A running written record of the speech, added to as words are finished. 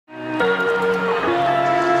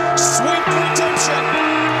Sweet redemption.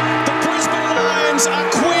 The Brisbane Lions are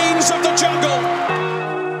queens of the jungle.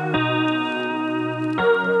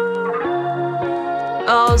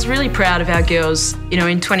 I was really proud of our girls. You know,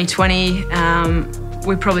 in 2020,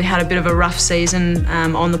 we probably had a bit of a rough season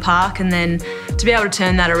on the park, and then to be able to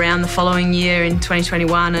turn that around the following year in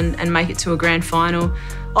 2021 and make it to a grand final,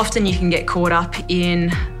 often you can get caught up in,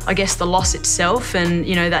 I guess, the loss itself, and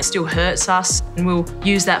you know that still hurts us, and we'll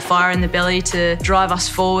use that fire in the belly to drive us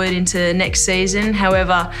forward into next season.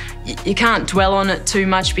 However, you can't dwell on it too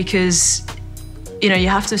much because you know, you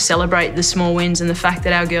have to celebrate the small wins, and the fact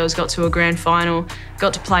that our girls got to a grand final,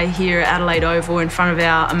 got to play here at Adelaide Oval in front of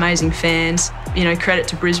our amazing fans. You know, credit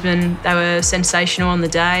to Brisbane, they were sensational on the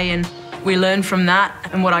day, and we learned from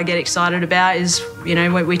that. And what I get excited about is, you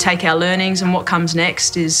know, we take our learnings, and what comes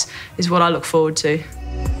next is what I look forward to.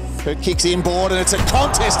 Her kicks inboard, and it's a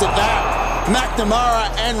contest at that.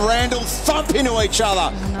 McNamara and Randall thump into each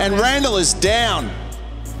other, and Randall is down.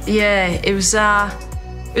 Yeah, it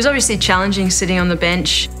was obviously challenging sitting on the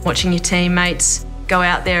bench, watching your teammates go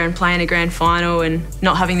out there and play in a grand final and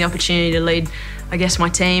not having the opportunity to lead, I guess, my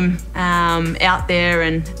team out there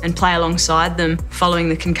and play alongside them following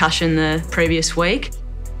the concussion the previous week.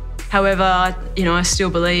 However, you know, I still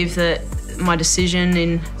believe that my decision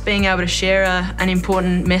in being able to share an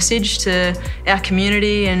important message to our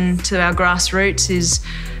community and to our grassroots is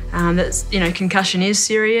that, you know, concussion is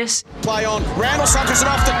serious. Play on, Randall suckers it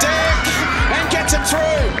off the deck and gets it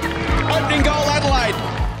through. Opening goal,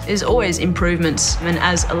 Adelaide. There's always improvements, and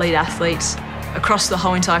as elite athletes across the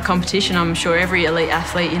whole entire competition, I'm sure every elite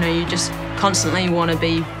athlete, you know, you just constantly want to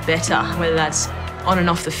be better, whether that's on and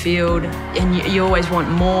off the field, and you always want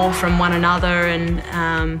more from one another, and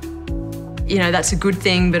you know, that's a good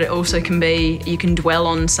thing, but it also can be, you can dwell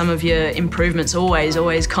on some of your improvements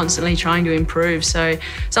always constantly trying to improve. So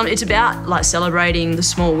it's about like celebrating the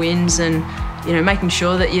small wins and, you know, making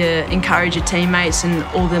sure that you encourage your teammates and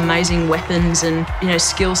all the amazing weapons and, you know,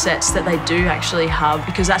 skill sets that they do actually have,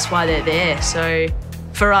 because that's why they're there. So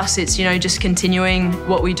for us, it's, you know, just continuing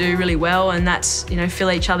what we do really well, and that's, you know,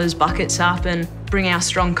 fill each other's buckets up and bring our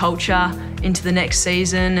strong culture into the next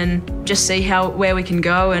season and just see where we can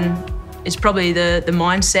go. And it's probably the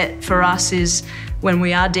mindset for us is when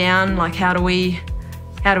we are down, like how do we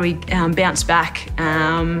bounce back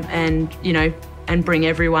and, you know, and bring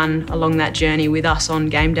everyone along that journey with us on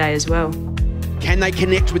game day as well. Can they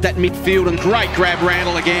connect with that midfield? And great grab,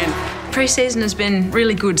 Randall again. Pre-season has been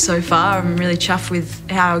really good so far. I'm really chuffed with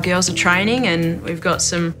how our girls are training, and we've got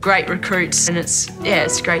some great recruits, and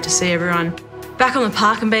it's great to see everyone back on the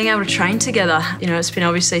park and being able to train together. You know, it's been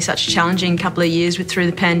obviously such a challenging couple of years through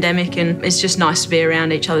the pandemic, and it's just nice to be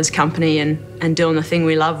around each other's company and doing the thing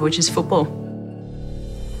we love, which is football.